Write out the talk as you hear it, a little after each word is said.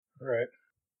All right.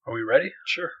 Are we ready?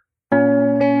 Sure.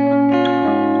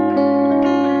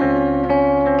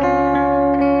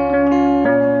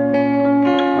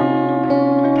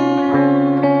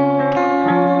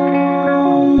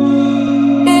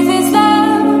 If it's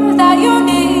love that you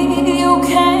need, you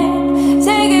can't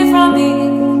take it from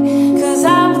me, 'cause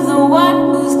I'm the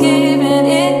one who's giving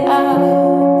it up.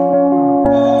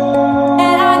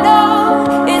 And I know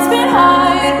it's been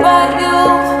hard, but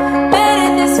you've made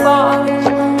it this far.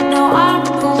 No, I'm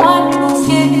the one who's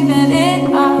giving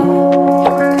it up.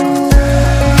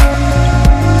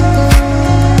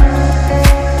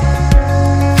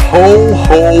 Ho,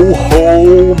 ho,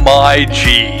 ho, my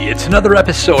G. It's another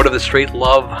episode of the Straight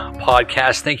Love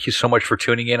Podcast. Thank you so much for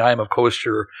tuning in. I am, of course,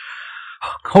 your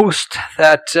co-host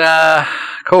that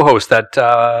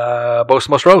boasts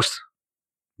most roast.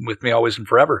 With me always and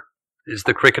forever is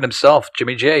the cricket himself,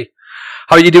 Jimmy J.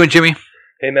 How are you doing, Jimmy?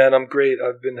 Hey, man, I'm great.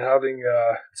 I've been having,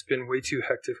 it's been way too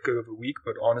hectic of a week,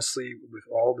 but honestly, with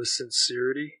all the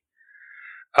sincerity,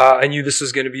 I knew this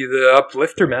was going to be the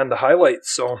uplifter, man, the highlight.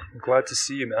 So I'm glad to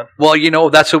see you, man. Well, you know,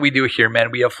 that's what we do here, man.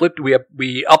 We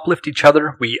uplift each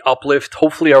other. We uplift,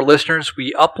 hopefully, our listeners.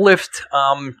 We uplift,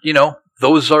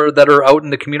 those that are out in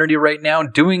the community right now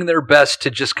doing their best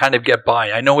to just kind of get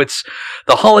by. I know it's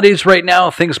the holidays right now.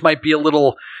 Things might be a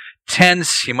little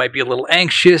tense. You might be a little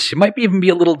anxious. You might even be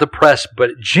a little depressed.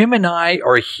 But Jim and I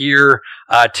are here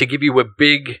to give you a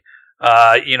big,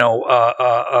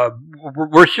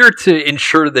 we're here to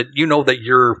ensure that you know that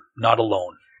you're not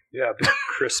alone. Yeah, big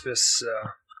Christmas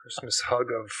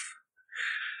hug of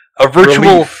A virtual,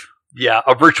 relief.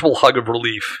 a virtual hug of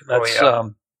relief. That's,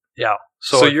 yeah.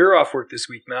 So you're off work this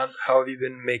week, man. How have you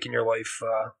been making your life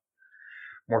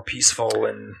more peaceful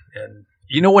and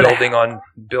you know what? building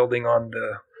on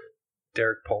the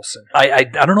Derek Paulson? I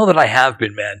don't know that I have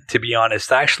been, man, to be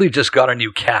honest. I actually just got a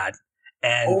new cat.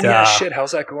 And, shit.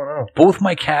 How's that going on? Both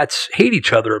my cats hate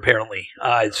each other, apparently.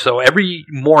 So every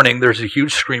morning there's a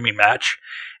huge screaming match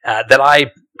that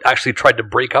I actually tried to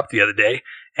break up the other day.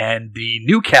 And the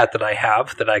new cat that I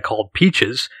have, that I called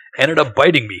Peaches, ended up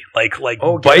biting me.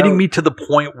 Biting me to the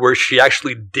point where she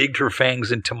actually digged her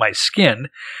fangs into my skin.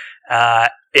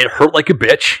 It hurt like a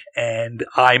bitch. And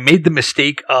I made the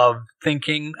mistake of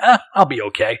thinking, I'll be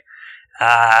okay.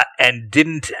 And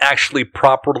didn't actually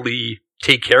properly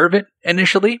take care of it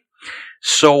initially.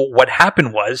 So what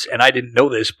happened was, and I didn't know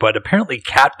this, but apparently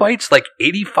cat bites, like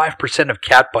 85% of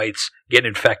cat bites get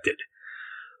infected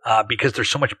because there's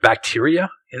so much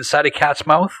bacteria inside a cat's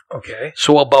mouth. Okay.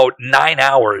 So about 9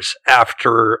 hours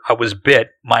after I was bit,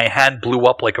 my hand blew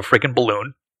up like a freaking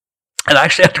balloon, and I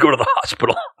actually had to go to the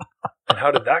hospital. And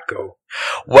how did that go?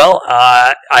 Well,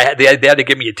 they had to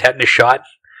give me a tetanus shot.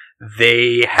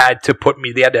 They had to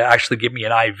actually give me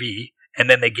an IV. And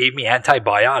then they gave me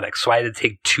antibiotics, so I had to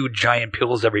take 2 giant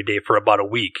pills every day for about a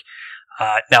week.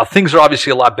 Now things are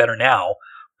obviously a lot better now,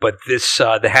 but this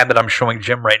the hand that I'm showing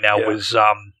Jim right now was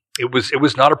it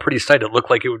was not a pretty sight. It looked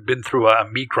like it had been through a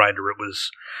meat grinder. It was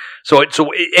so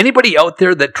anybody out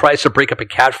there that tries to break up a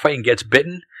cat fight and gets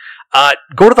bitten,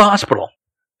 go to the hospital.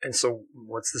 And so,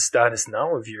 what's the status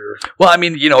now of your? Well, I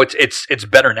mean, it's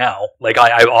better now. Like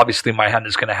I obviously my hand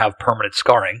is going to have permanent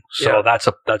scarring, so that's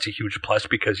a huge plus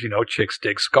because chicks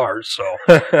dig scars. So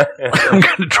I'm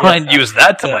going to try and use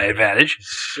that to my advantage.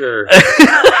 Sure.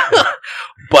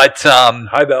 But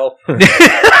hi, Belle. And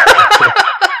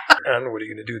what are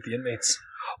you going to do with the inmates?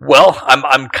 Well,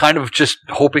 I'm kind of just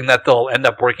hoping that they'll end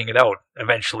up working it out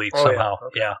eventually somehow. Yeah.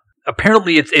 Okay. Yeah.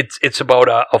 Apparently, it's about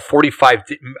a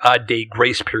 45-day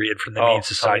grace period from the Humane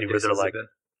Society where they're like,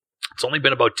 it's only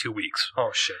been about 2 weeks.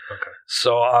 Oh shit! Okay.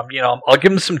 So I'll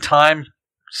give them some time,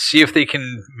 see if they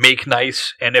can make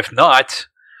nice, and if not,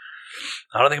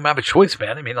 I don't think I'm gonna have a choice,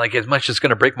 man. I mean, like as much as it's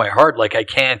gonna break my heart, like I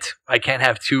can't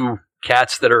have 2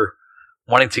 cats that are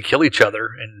wanting to kill each other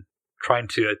and trying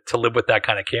to live with that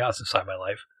kind of chaos inside my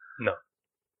life. No,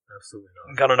 absolutely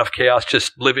not. Got enough chaos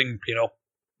just living,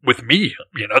 with me,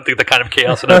 the kind of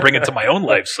chaos that I bring into my own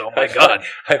life. So, my God.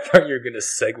 I thought you were going to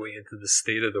segue into the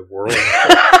state of the world.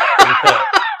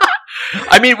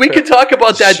 I mean, we can talk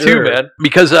about that too, man.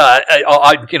 Because,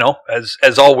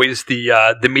 as always,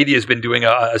 the media has been doing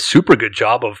a super good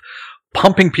job of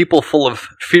pumping people full of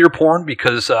fear porn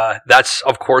because that's,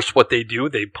 of course, what they do.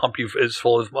 They pump you as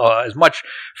full of as much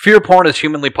fear porn as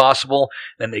humanly possible.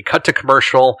 Then they cut to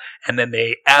commercial, and then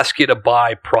they ask you to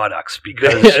buy products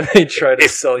because they try to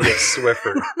sell you a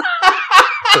Swiffer.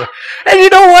 And you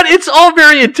know what? It's all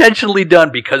very intentionally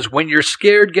done because when you're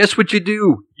scared, guess what you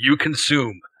do? You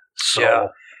consume. So, yeah.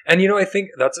 And I think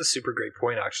that's a super great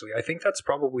point. Actually, I think that's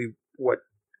probably what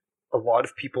a lot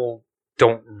of people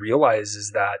don't realize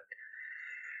is that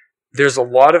there's a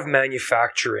lot of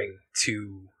manufacturing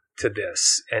to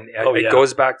this, and it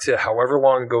goes back to however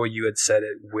long ago you had said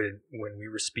it when we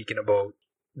were speaking about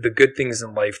the good things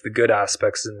in life, the good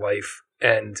aspects in life,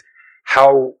 and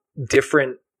how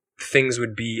different things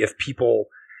would be if people,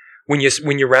 when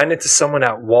you ran into someone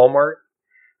at Walmart,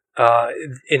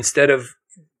 instead of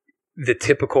the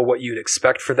typical what you'd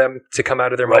expect for them to come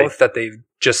out of their mouth that they've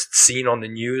just seen on the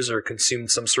news or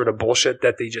consumed some sort of bullshit,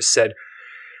 that they just said,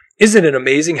 isn't it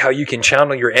amazing how you can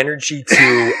channel your energy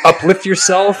to uplift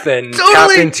yourself and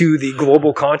tap into the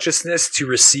global consciousness to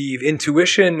receive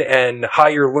intuition and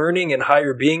higher learning and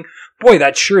higher being? Boy,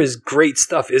 that sure is great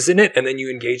stuff, isn't it? And then you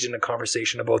engage in a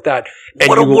conversation about that. And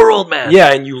what a world, man.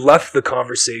 Yeah, and you left the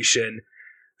conversation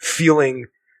feeling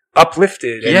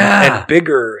uplifted and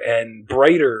bigger and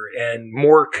brighter and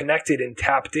more connected and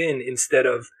tapped in, instead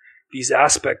of these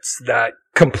aspects that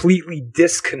completely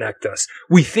disconnect us.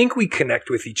 We think we connect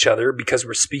with each other because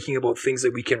we're speaking about things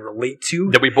that we can relate to.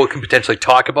 That we both can potentially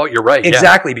talk about. You're right.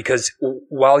 Exactly, because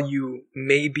while you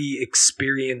may be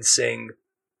experiencing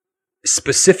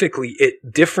specifically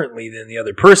it differently than the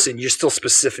other person, you're still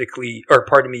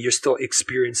you're still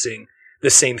experiencing the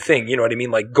same thing. You know what I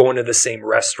mean? Like going to the same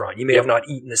restaurant. You may have not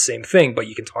eaten the same thing, but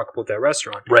you can talk about that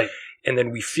restaurant. Right. And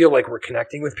then we feel like we're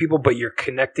connecting with people, but you're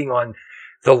connecting on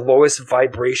the lowest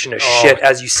vibration of shit.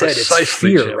 As you said, it's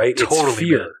fear, Jim. right? Totally, it's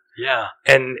fear. Man. Yeah.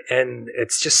 And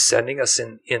it's just sending us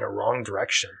in a wrong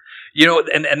direction. You know,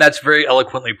 and that's very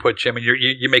eloquently put, Jim, and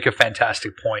you make a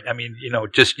fantastic point. I mean, you know,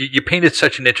 just you painted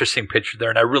such an interesting picture there,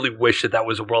 and I really wish that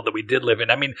was a world that we did live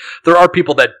in. I mean, there are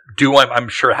people that do, I'm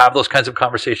sure, have those kinds of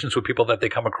conversations with people that they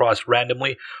come across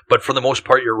randomly, but for the most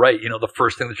part, you're right. You know, the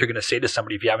first thing that you're going to say to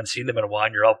somebody if you haven't seen them in a while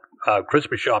and you're out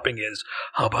Christmas shopping is,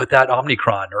 how about that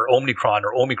Omicron or Omicron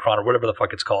or whatever the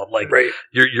fuck it's called? Like,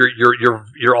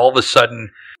 you're all of a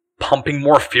sudden pumping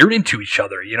more fear into each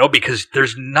other, you know, because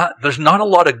there's not a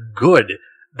lot of good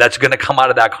that's going to come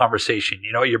out of that conversation.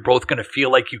 You know, you're both going to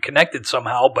feel like you connected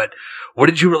somehow, but what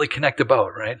did you really connect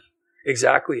about, right?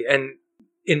 Exactly. And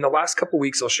in the last couple of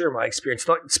weeks, I'll share my experience,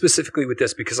 not specifically with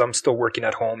this because I'm still working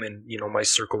at home and, you know, my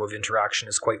circle of interaction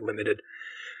is quite limited.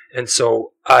 And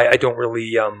so I don't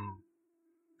really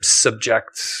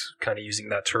subject, kind of using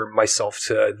that term, myself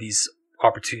to these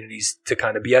opportunities to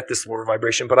kind of be at this lower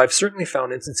vibration. But I've certainly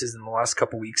found instances in the last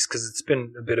couple of weeks, because it's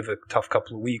been a bit of a tough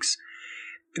couple of weeks,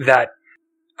 that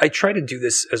I try to do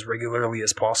this as regularly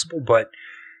as possible, but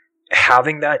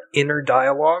having that inner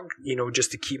dialogue, you know,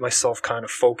 just to keep myself kind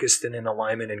of focused and in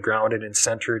alignment and grounded and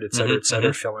centered, et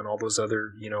cetera, fill in all those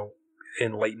other, you know,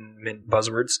 enlightenment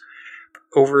buzzwords.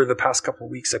 Over the past couple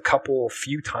of weeks, a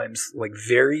few times, like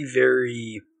very,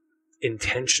 very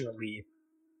intentionally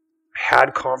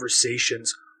had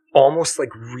conversations, almost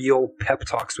like real pep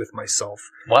talks with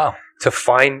myself. Wow. To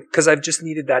find, because I've just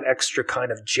needed that extra kind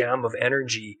of jam of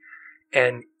energy.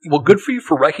 And well, good for you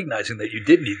for recognizing that you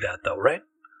did need that though, right?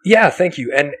 Yeah, thank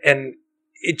you. And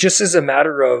it just is a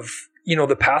matter of, you know,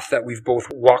 the path that we've both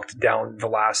walked down the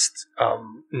last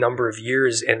number of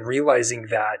years, and realizing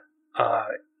that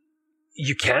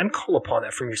you can call upon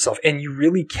that from yourself, and you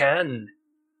really can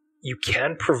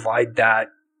provide that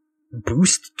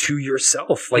boost to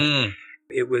yourself. Like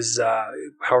it was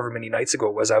however many nights ago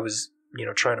it was, I was, you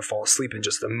know, trying to fall asleep and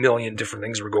just a million different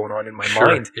things were going on in my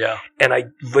mind. Yeah. And I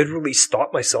literally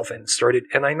stopped myself and started,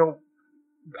 and I know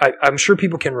I'm sure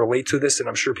people can relate to this, and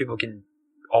I'm sure people can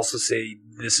also say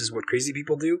this is what crazy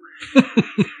people do.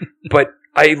 But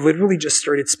I literally just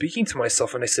started speaking to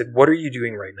myself, and I said, what are you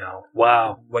doing right now?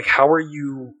 Wow. Like, how are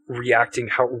you reacting?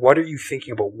 What are you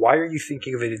thinking about? Why are you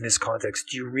thinking of it in this context?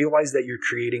 Do you realize that you're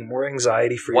creating more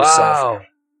anxiety for yourself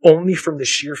only from the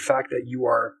sheer fact that you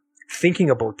are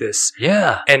thinking about this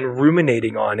and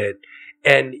ruminating on it?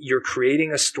 And you're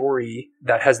creating a story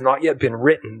that has not yet been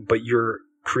written, but you're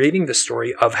creating the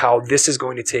story of how this is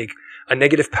going to take a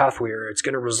negative pathway, or it's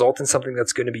going to result in something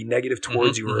that's going to be negative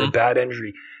towards you, or a bad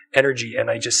energy. And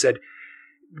I just said,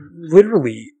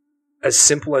 literally, as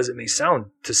simple as it may sound,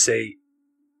 to say,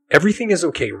 everything is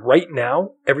okay. Right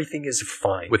now, everything is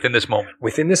fine. Within this moment.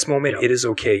 It is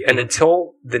okay. And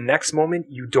until the next moment,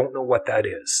 you don't know what that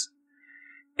is.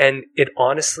 And it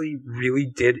honestly really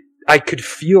did. I could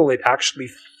feel it actually,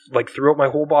 like, throughout my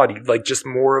whole body, like just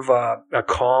more of a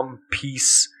calm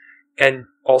peace. And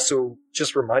also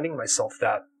just reminding myself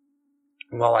that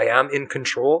while I am in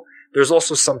control, there's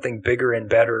also something bigger and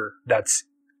better that's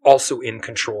also in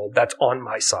control, that's on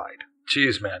my side.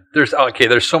 Jeez, man. There's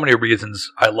so many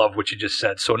reasons I love what you just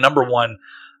said. So number one,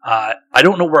 I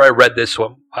don't know where I read this,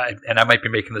 and I might be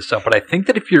making this up, but I think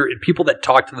that if you're people that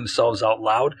talk to themselves out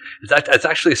loud, it's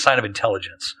actually a sign of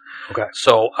intelligence. Okay.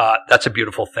 So that's a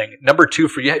beautiful thing. Number two,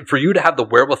 for you to have the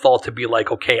wherewithal to be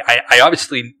like, okay, I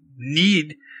obviously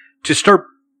need to start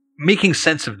making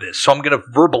sense of this. So I'm going to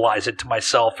verbalize it to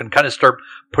myself and kind of start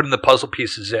putting the puzzle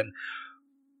pieces in.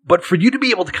 But for you to be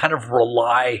able to kind of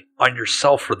rely on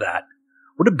yourself for that,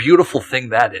 what a beautiful thing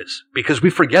that is. Because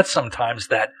we forget sometimes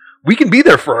that we can be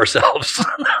there for ourselves.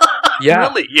 Yeah.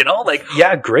 Really, like.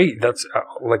 Yeah, great. That's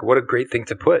like, what a great thing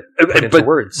to put into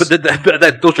words.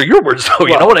 But those are your words, though.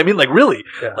 You know what I mean? Like, really.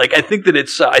 Yeah. Like, I think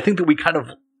that we kind of,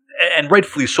 and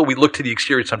rightfully so, we look to the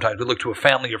exterior sometimes. We look to a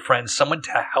family or friends, someone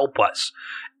to help us.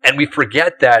 And we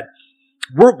forget that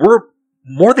we're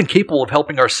more than capable of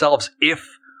helping ourselves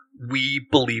if we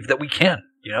believe that we can,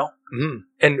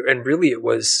 And really it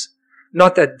was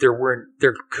not that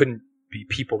there couldn't be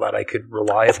people that I could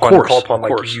rely upon or call upon,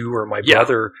 like you or my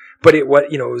brother, but it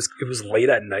was late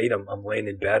at night. I'm laying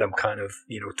in bed. I'm kind of,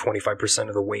 25%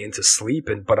 of the way into sleep,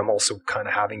 but I'm also kind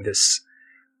of having this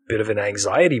bit of an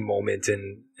anxiety moment,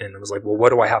 and I was like, well,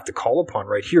 what do I have to call upon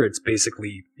right here? It's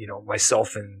basically,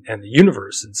 myself and the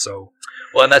universe. And so,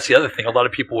 well, and that's the other thing. A lot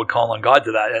of people would call on God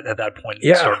to that at that point.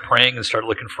 Yeah. Start praying and start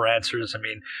looking for answers. I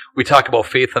mean, we talk about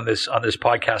faith on this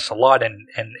podcast a lot, and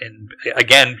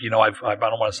again, I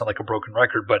don't want to sound like a broken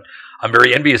record, but I'm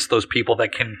very envious of those people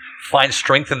that can find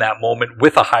strength in that moment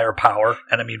with a higher power.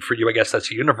 And I mean, for you, I guess that's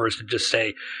the universe, and just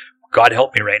say, God,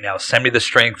 help me right now. Send me the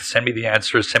strength. Send me the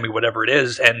answers. Send me whatever it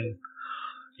is. And,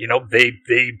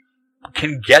 they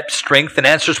can get strength and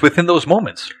answers within those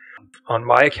moments. On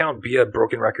my account, be a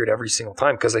broken record every single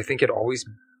time, because I think it always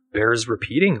bears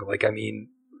repeating. Like, I mean,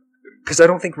 because I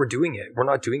don't think we're doing it. We're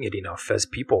not doing it enough as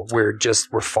people. We're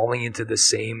falling into the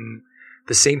same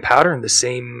pattern,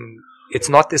 it's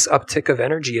not this uptick of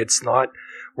energy. It's not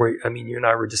where, I mean, you and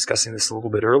I were discussing this a little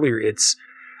bit earlier.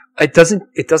 It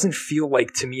doesn't feel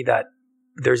like to me that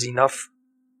there's enough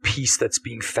peace that's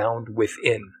being found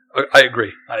within. I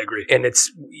agree. And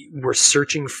we're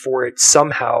searching for it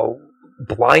somehow,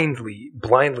 blindly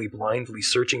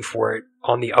searching for it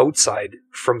on the outside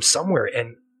from somewhere.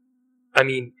 And I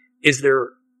mean, is there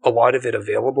a lot of it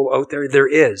available out there? There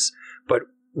is, but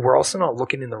we're also not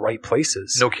looking in the right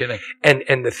places. No kidding.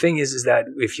 And the thing is that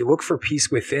if you look for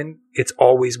peace within, it's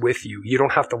always with you. You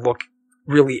don't have to look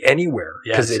really anywhere,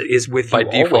 because it is with you by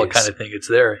default always. Kind of thing. It's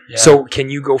there. Yeah. So can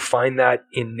you go find that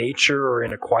in nature or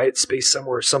in a quiet space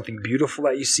somewhere, something beautiful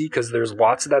that you see? Because there's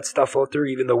lots of that stuff out there,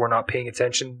 even though we're not paying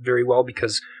attention very well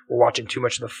because we're watching too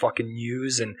much of the fucking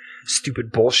news and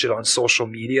stupid bullshit on social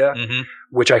media,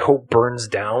 which I hope burns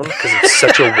down because it's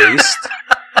such a waste.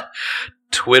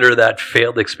 Twitter, that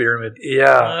failed experiment.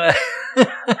 Yeah.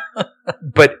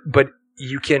 But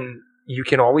you can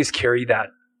always carry that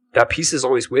piece is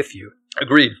always with you.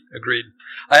 Agreed.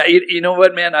 You know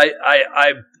what, man? I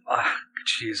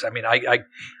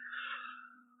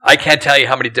can't tell you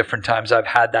how many different times I've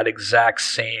had that exact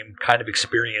same kind of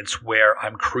experience where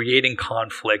I'm creating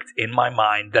conflict in my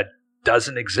mind that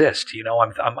doesn't exist.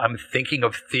 I'm thinking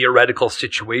of theoretical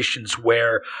situations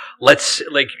where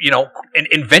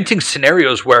inventing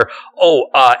scenarios where,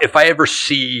 if I ever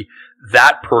see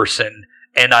that person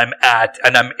and I'm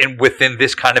within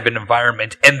this kind of an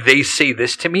environment and they say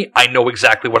this to me, I know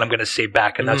exactly what I'm going to say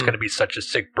back, and that's going to be such a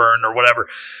sick burn or whatever.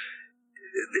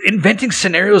 Inventing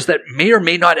scenarios that may or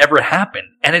may not ever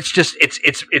happen. And it's just,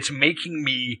 it's making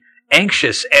me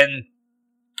anxious. And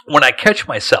when I catch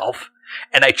myself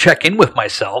and I check in with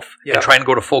myself and try and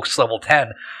go to focus level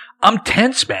 10, I'm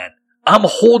tense, man. I'm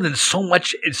holding so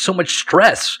much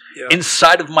stress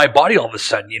inside of my body all of a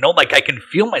sudden, like I can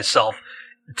feel myself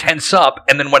tense up,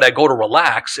 and then when I go to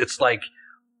relax, it's like,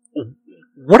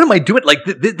 what am I doing? Like,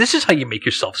 this is how you make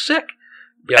yourself sick.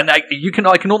 Yeah. And I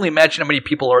can only imagine how many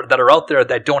people that are out there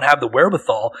that don't have the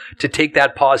wherewithal to take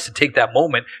that pause, to take that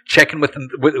moment, check in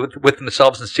with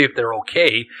themselves and see if they're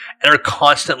okay, and are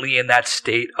constantly in that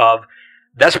state of.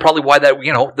 That's probably why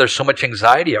there's so much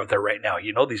anxiety out there right now.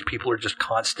 These people are just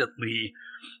constantly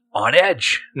on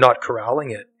edge. Not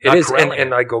corralling it. It is.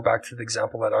 And I go back to the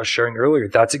example that I was sharing earlier.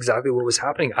 That's exactly what was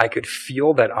happening. I could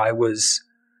feel that I was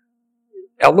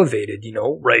elevated,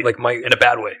 right. Like in a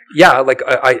bad way. Yeah. Like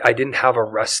I didn't have a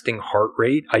resting heart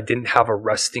rate. I didn't have a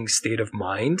resting state of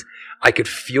mind. I could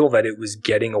feel that it was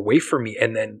getting away from me.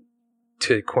 And then,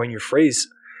 to coin your phrase,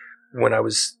 when I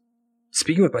was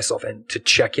speaking with myself and to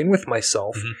check in with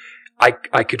myself, I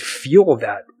could feel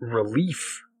that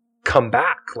relief come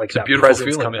back, like it's that presence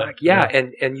feeling, come man. back. Yeah.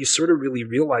 And you sort of really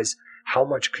realize how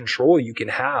much control you can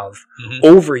have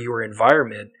over your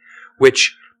environment,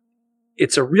 which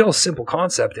it's a real simple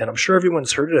concept. And I'm sure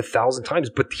everyone's heard it 1,000 times,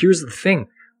 but here's the thing.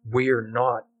 We're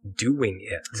not doing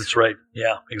it. That's right.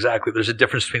 Yeah, exactly. There's a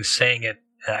difference between saying it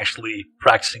and actually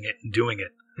practicing it and doing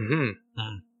it.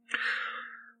 Mm-hmm.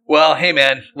 Well, hey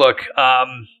man, look,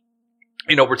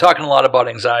 we're talking a lot about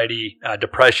anxiety,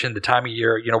 depression, the time of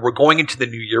year. We're going into the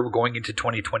new year. We're going into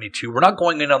 2022. We're not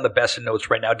going in on the best of notes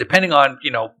right now, depending on,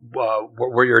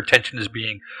 where your attention is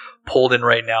being pulled in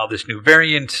right now. This new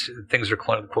variant, things are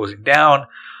closing down.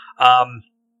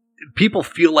 People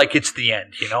feel like it's the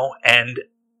end, and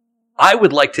I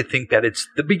would like to think that it's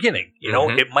the beginning.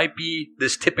 It might be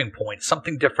this tipping point.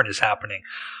 Something different is happening.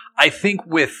 I think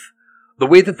with the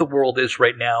way that the world is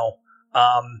right now,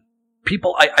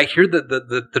 people, I hear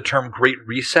the term Great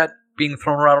Reset being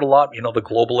thrown around a lot. The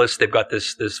globalists, they've got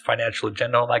this financial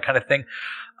agenda and that kind of thing.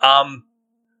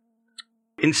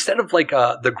 Instead of like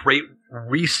the Great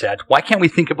Reset, why can't we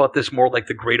think about this more like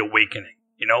the Great Awakening?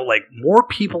 Like more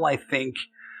people, I think,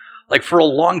 like for a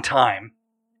long time,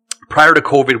 prior to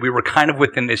COVID, we were kind of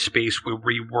within this space where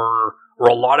where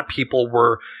a lot of people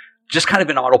were just kind of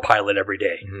in autopilot every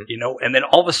day, and then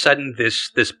all of a sudden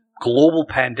this global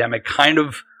pandemic kind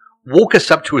of woke us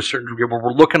up to a certain degree where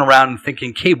we're looking around and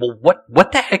thinking, okay, well,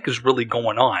 what the heck is really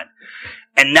going on?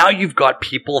 And now you've got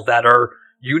people that are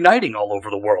uniting all over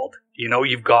the world.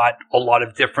 You've got a lot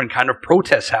of different kind of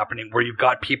protests happening where you've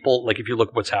got people, like if you look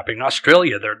at what's happening in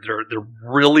Australia, they're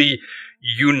really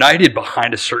united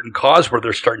behind a certain cause where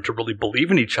they're starting to really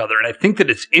believe in each other. And I think that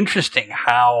it's interesting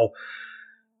how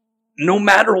no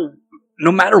matter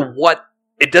what,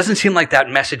 it doesn't seem like that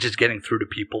message is getting through to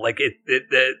people. Like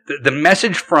the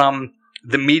message from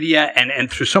the media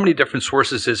and through so many different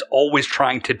sources is always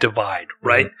trying to divide,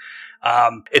 right?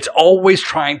 It's always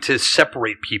trying to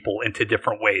separate people into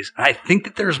different ways. And I think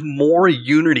that there's more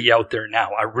unity out there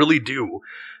now. I really do,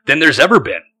 than there's ever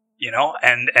been,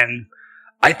 and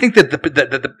I think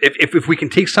that if we can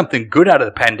take something good out of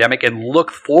the pandemic and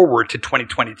look forward to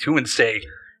 2022 and say,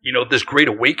 this great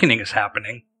awakening is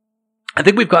happening, I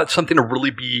think we've got something to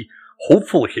really be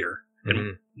hopeful here.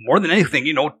 And more than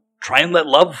anything, try and let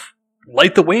love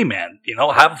light the way, man.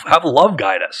 Have love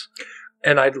guide us.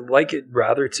 And I'd like it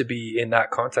rather to be in that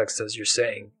context, as you're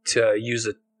saying, to use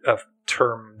a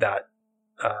term that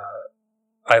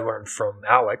I learned from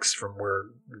Alex, from where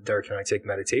Derek and I take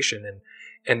meditation,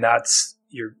 and that's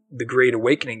the Great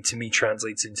Awakening to me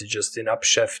translates into just an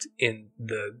upshift in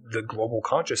the global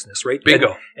consciousness, right?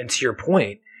 Bingo. And to your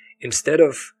point, instead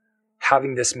of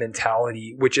having this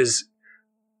mentality, which is,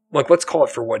 like, let's call it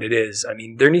for what it is. I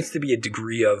mean, there needs to be a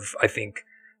degree of, I think,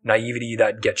 naivety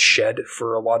that gets shed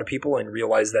for a lot of people and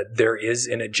realize that there is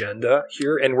an agenda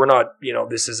here. And we're not,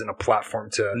 this isn't a platform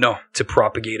to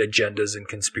propagate agendas and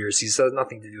conspiracies. So it has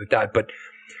nothing to do with that. But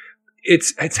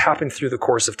it's happened through the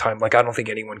course of time. Like, I don't think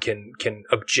anyone can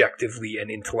objectively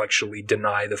and intellectually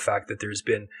deny the fact that there's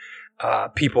been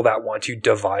people that want to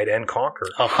divide and conquer.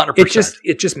 100%.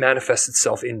 It just manifests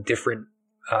itself in different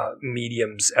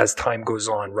mediums as time goes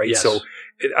on, right? Yes. So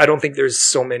I don't think there's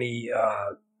so many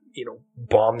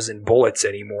bombs and bullets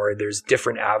anymore. There's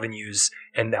different avenues,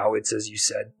 and now it's, as you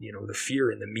said, the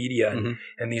fear in the media,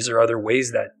 and these are other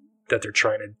ways that they're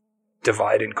trying to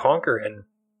divide and conquer. And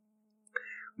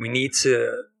we need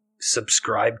to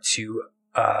subscribe to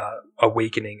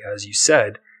awakening, as you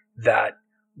said, that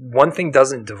one thing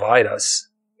doesn't divide us.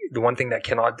 The one thing that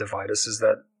cannot divide us is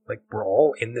that, like, we're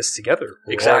all in this together.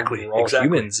 We're all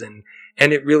humans. And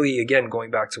it really, again,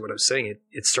 going back to what I was saying,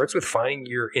 it starts with finding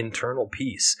your internal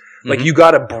peace. Like, you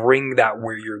got to bring that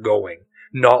where you're going,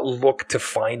 not look to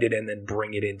find it and then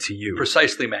bring it into you.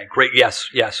 Precisely, man. Great. Yes.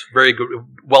 Very good.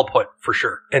 Well put, for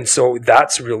sure. And so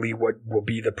that's really what will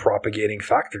be the propagating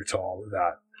factor to all of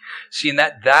that. See, and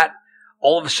that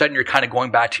all of a sudden you're kind of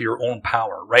going back to your own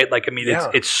power, right? Like, I mean,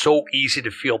 it's so easy to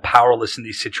feel powerless in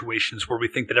these situations where we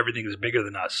think that everything is bigger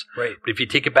than us. Right. But if you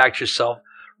take it back to yourself,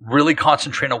 really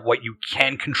concentrate on what you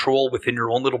can control within your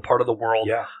own little part of the world.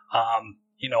 Yeah.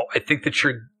 I think that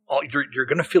you're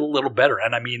going to feel a little better.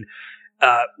 And I mean,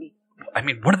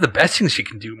 one of the best things you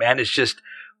can do, man, is just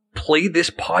play this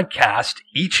podcast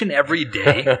each and every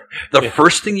day. The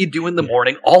first thing you do in the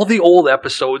morning, all the old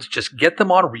episodes, just get them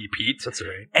on repeat. That's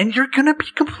right. And you're going to be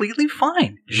completely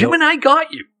fine. Jim and I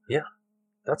got you. Yeah.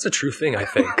 That's a true thing, I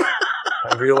think.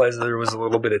 I realized there was a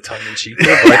little bit of tongue in cheek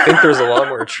there, but I think there's a lot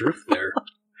more truth there.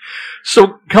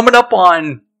 So coming up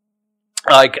on,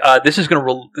 this is going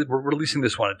to, we're releasing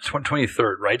this one, it's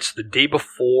 23rd, right? So the day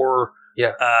before.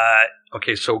 Yeah.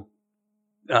 Okay. So,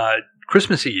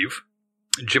 Christmas Eve,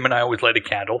 Jim and I always light a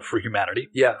candle for humanity.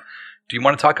 Yeah. Do you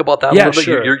want to talk about that a Yeah, little bit?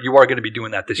 sure. You are going to be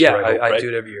doing that this year, I hope, I right? do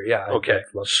it every year. Yeah. Okay.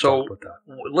 I'd love to So talk about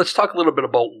that. let's talk a little bit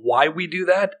about why we do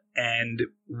that and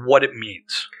what it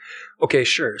means. Okay,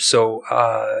 sure. So,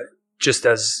 just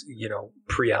as,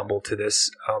 preamble to this,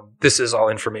 this is all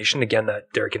information, again,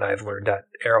 that Derek and I have learned at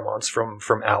Aramons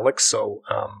from Alex. So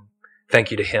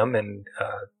thank you to him, and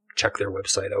check their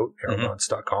website out,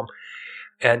 aramons.com.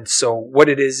 And so what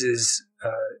it is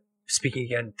speaking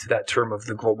again to that term of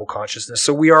the global consciousness.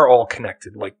 So we are all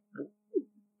connected, like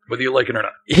whether you like it or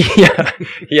not.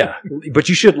 yeah, but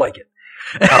you should like it.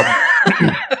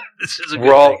 This is a good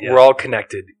we're thing, all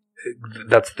connected.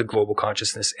 That's the global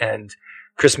consciousness. And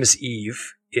Christmas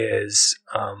Eve is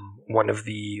one of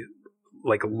the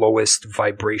lowest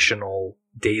vibrational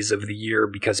days of the year,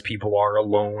 because people are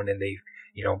alone, and they,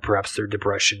 perhaps their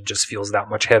depression just feels that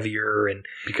much heavier, and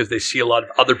because they see a lot of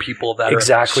other people that are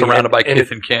and surrounded by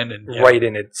kith and kin, and right,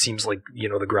 and it seems like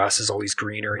the grass is always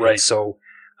greener, right. And so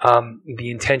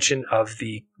the intention of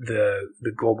the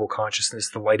global consciousness,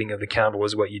 the lighting of the candle,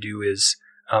 is what you do is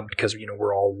because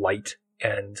we're all light,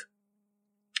 and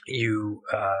you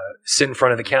sit in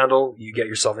front of the candle, you get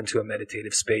yourself into a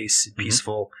meditative space,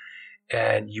 peaceful,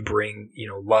 and you bring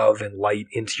love and light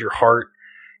into your heart.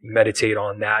 You meditate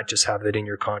on that, just have it in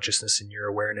your consciousness and your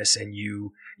awareness, and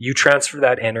you transfer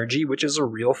that energy, which is a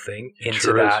real thing,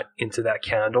 into that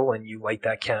candle, and you light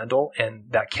that candle, and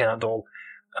that candle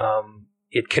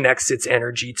it connects its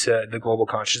energy to the global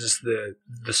consciousness,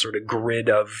 the sort of grid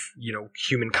of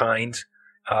humankind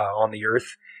on the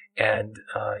earth, and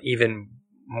even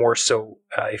more so,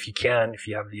 if you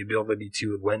have the ability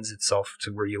to, it lends itself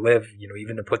to where you live,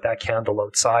 even to put that candle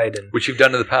outside. And which you've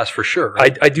done in the past for sure,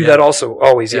 right? I do that also,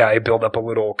 always. Yeah. I build up a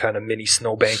little kind of mini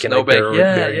snowbank, and I bury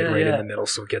it right in the middle,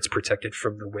 so it gets protected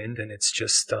from the wind. And it's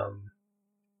just,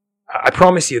 I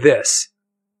promise you this,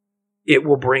 it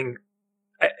will bring,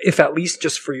 if at least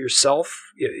just for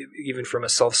yourself, even from a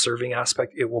self-serving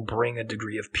aspect, it will bring a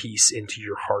degree of peace into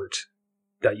your heart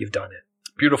that you've done it.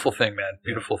 Beautiful thing, man.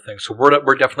 Beautiful thing. So we're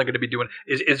definitely going to be doing.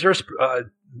 Is there?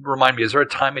 Remind me. Is there a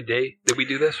time of day that we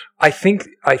do this? I think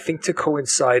to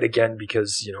coincide again,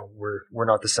 because we're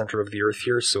not the center of the earth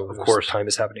here, so of course time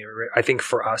is happening everywhere. I think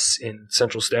for us in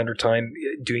Central Standard Time,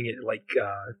 doing it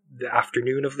the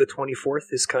afternoon of the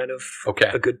 24th is kind of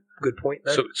a good point.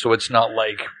 Then. So it's not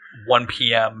like 1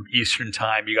 p.m. Eastern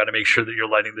time. You got to make sure that you're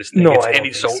lighting this thing. No, it's I don't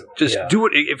think so. Just do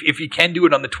it if you can do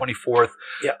it on the 24th.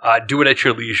 Yeah. Do it at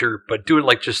your leisure, but do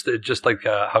it just like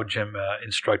how Jim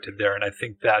instructed there. And I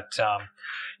think that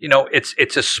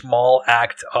it's a small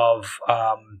act of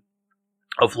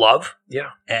love. Yeah.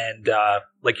 And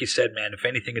like you said, man, if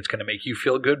anything, it's going to make you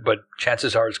feel good, but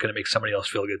chances are it's going to make somebody else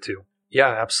feel good too. Yeah,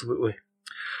 absolutely.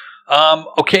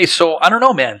 Okay, so I don't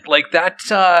know, man. Like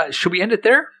that. Should we end it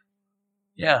there?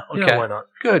 Yeah. Okay. Yeah, why not?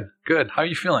 Good. How are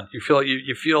you feeling? You feel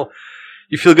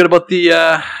good about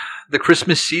the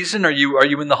Christmas season? Are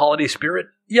you in the holiday spirit?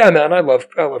 Yeah, man. I love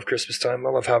Christmas time. I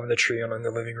love having the tree on in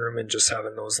the living room and just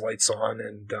having those lights on,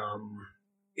 and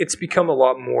it's become a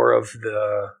lot more of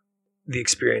the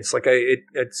experience.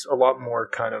 It's a lot more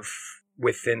kind of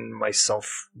within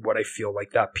myself what I feel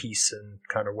like, that peace and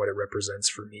kind of what it represents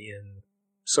for me, and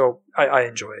so I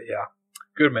enjoy it. Yeah.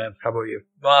 Good, man. How about you?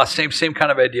 Same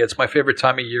kind of idea. It's my favorite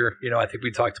time of year. I think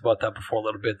we talked about that before a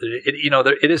little bit.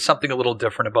 It is something a little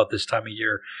different about this time of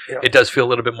year. Yeah. It does feel a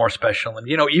little bit more special. And,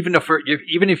 even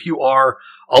if you are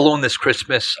alone this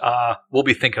Christmas, we'll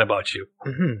be thinking about you.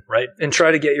 Mm-hmm. Right? And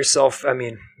try to get yourself,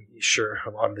 sure, a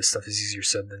lot of this stuff is easier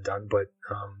said than done, but,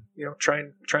 try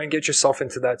and get yourself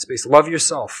into that space. Love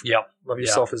yourself. Yep. Love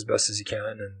yourself as best as you can,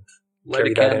 and light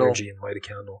carry a candle. That energy and light a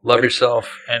candle. Love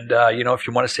yourself. And, if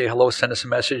you want to say hello, send us a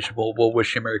message. We'll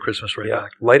wish you a Merry Christmas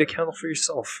back. Light a candle for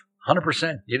yourself.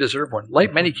 100%. You deserve one.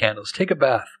 Light many candles. Take a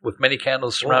bath with many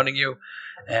candles surrounding you.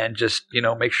 And just,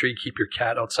 make sure you keep your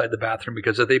cat outside the bathroom,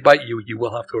 because if they bite you, you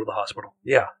will have to go to the hospital.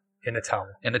 Yeah. In a towel.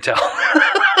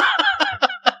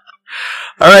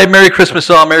 All right. Merry Christmas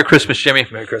all. Merry Christmas, Jimmy.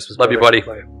 Merry Christmas. Love you, buddy.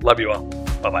 Bye. Love you all.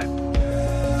 Bye-bye.